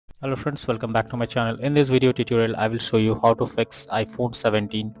Hello friends, welcome back to my channel. In this video tutorial I will show you how to fix iPhone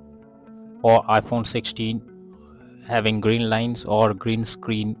 17 or iPhone 16 having green lines or green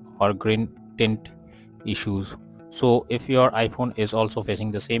screen or green tint issues. So if your iPhone is also facing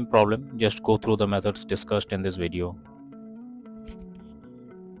the same problem, just go through the methods discussed in this video.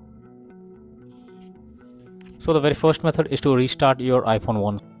 So the very first method is to restart your iPhone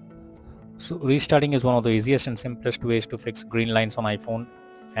once. So restarting is one of the easiest and simplest ways to fix green lines on iPhone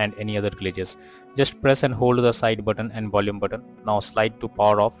and any other glitches. Just press and hold the side button and volume button. Now slide to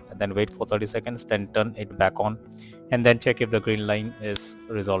power off and then wait for 30 seconds, then turn it back on and then check if the green line is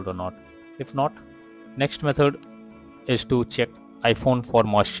resolved or not. If not, next method is to check iPhone for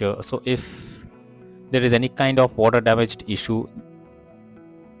moisture. So if there is any kind of water damaged issue,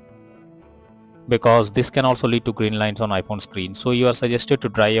 because this can also lead to green lines on iPhone screen, so you are suggested to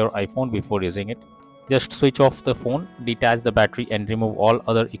dry your iPhone before using it. Just switch off the phone, detach the battery and remove all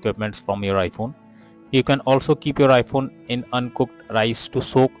other equipments from your iPhone. You can also keep your iPhone in uncooked rice to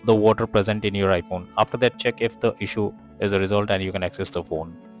soak the water present in your iPhone. After that, check if the issue is resolved and you can access the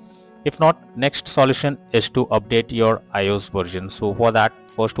phone. If not, next solution is to update your iOS version. So for that,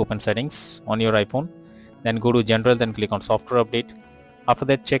 first open settings on your iPhone, then go to general, then click on software update. After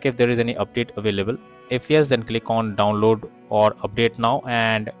that, check if there is any update available. If yes, then click on download or update now,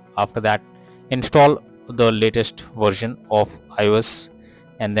 and after that install the latest version of iOS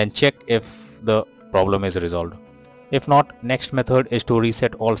and then check if the problem is resolved. If not, next method is to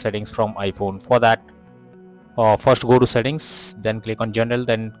reset all settings from iPhone. For that, first go to settings, then click on general,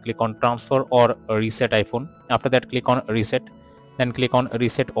 then click on transfer or reset iPhone. After that, click on reset, then click on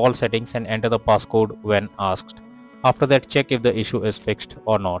reset all settings and enter the passcode when asked. After that, check if the issue is fixed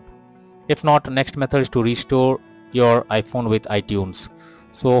or not. If not, next method is to restore your iPhone with iTunes.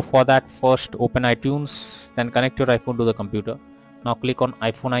 So for that, first open iTunes, then connect your iPhone to the computer. Now click on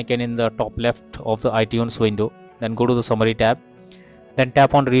iPhone icon in the top left of the iTunes window, then go to the summary tab, then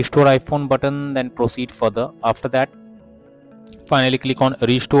tap on restore iPhone button, then proceed further. After that, finally click on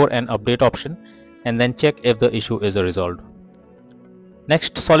restore and update option and then check if the issue is resolved.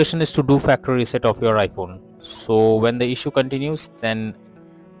 Next solution is to do factory reset of your iPhone. So when the issue continues, then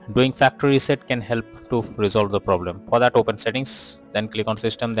doing factory reset can help to resolve the problem. For that, open settings, then click on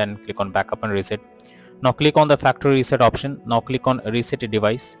system, then click on backup and reset. Now click on the factory reset option. Now click on reset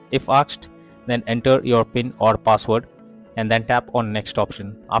device. If asked, then enter your PIN or password and then tap on next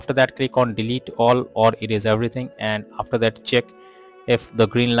option. After that, click on delete all or erase everything, and after that, check if the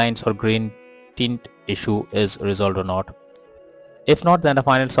green lines or green tint issue is resolved or not. If not, then the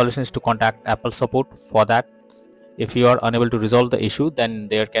final solution is to contact Apple support. For that, if you are unable to resolve the issue, then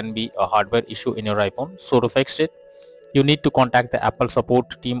there can be a hardware issue in your iPhone. So to fix it, you need to contact the Apple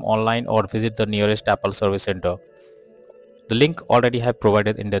support team online or visit the nearest Apple service center. The link already have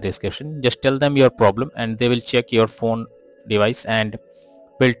provided in the description. Just tell them your problem and they will check your phone device and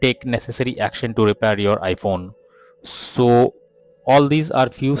will take necessary action to repair your iPhone. So all these are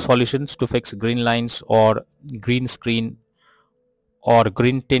few solutions to fix green lines or green screen or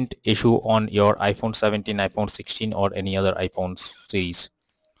green tint issue on your iPhone 17, iPhone 16 or any other iPhone series.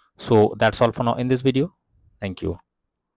 So that's all for now in this video. Thank you.